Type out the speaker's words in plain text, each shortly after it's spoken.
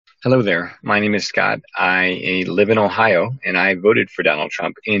Hello there. My name is Scott. I live in Ohio and I voted for Donald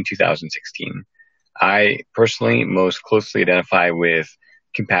Trump in 2016. I personally most closely identify with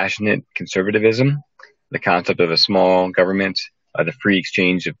compassionate conservatism, the concept of a small government, the free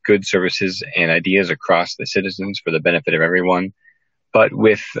exchange of goods, services, and ideas across the citizens for the benefit of everyone, but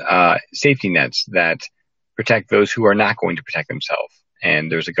with safety nets that protect those who are not going to protect themselves.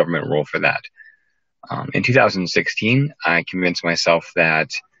 And there's a government role for that. In 2016, I convinced myself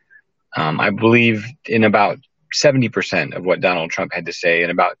that I believe in about 70% of what Donald Trump had to say and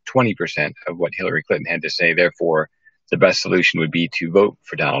about 20% of what Hillary Clinton had to say. Therefore, the best solution would be to vote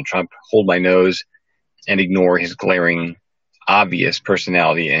for Donald Trump, hold my nose, and ignore his glaring, obvious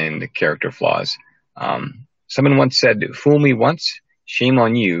personality and character flaws. Someone once said, "Fool me once, shame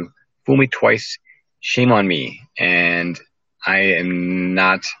on you. Fool me twice, shame on me." And I am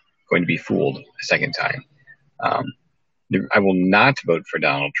not going to be fooled a second time. Um, I will not vote for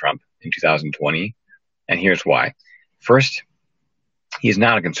Donald Trump in 2020, and here's why. First, he is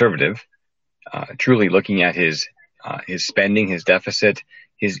not a conservative. Truly looking at his spending, his deficit,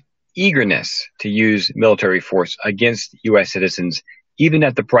 his eagerness to use military force against U.S. citizens, even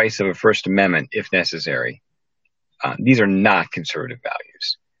at the price of a First Amendment, if necessary. These are not conservative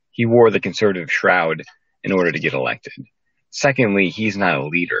values. He wore the conservative shroud in order to get elected. Secondly, he's not a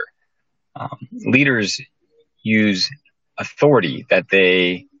leader. Leaders use authority that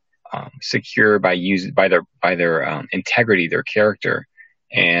they secure by their integrity, their character,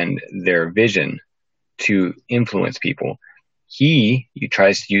 and their vision to influence people. He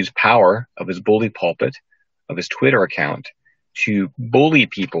tries to use power of his bully pulpit, of his Twitter account, to bully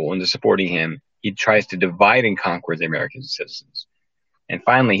people into supporting him. He tries to divide and conquer the American citizens. And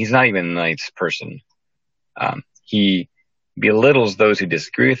finally, he's not even a nice person. He belittles those who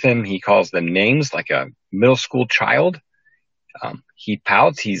disagree with him. He calls them names like a middle school child. He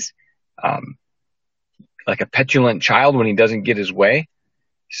pouts. He's like a petulant child when he doesn't get his way.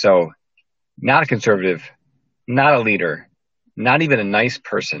 So, not a conservative, not a leader, not even a nice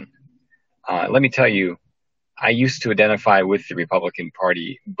person. Let me tell you, I used to identify with the Republican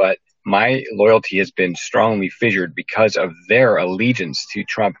Party, but my loyalty has been strongly fissured because of their allegiance to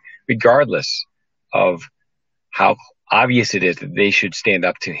Trump, regardless of how obvious it is that they should stand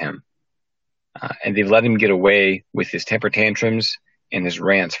up to him. And they've let him get away with his temper tantrums and his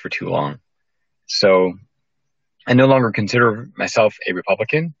rants for too long. So I no longer consider myself a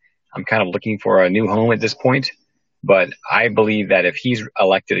Republican. I'm kind of looking for a new home at this point. But I believe that if he's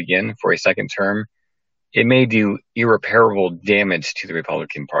elected again for a second term, it may do irreparable damage to the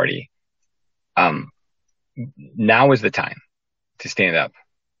Republican Party. Now is the time to stand up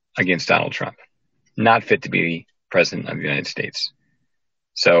against Donald Trump, not fit to be president of the United States.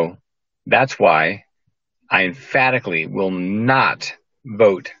 So that's why I emphatically will not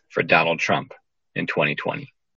vote for Donald Trump in 2020.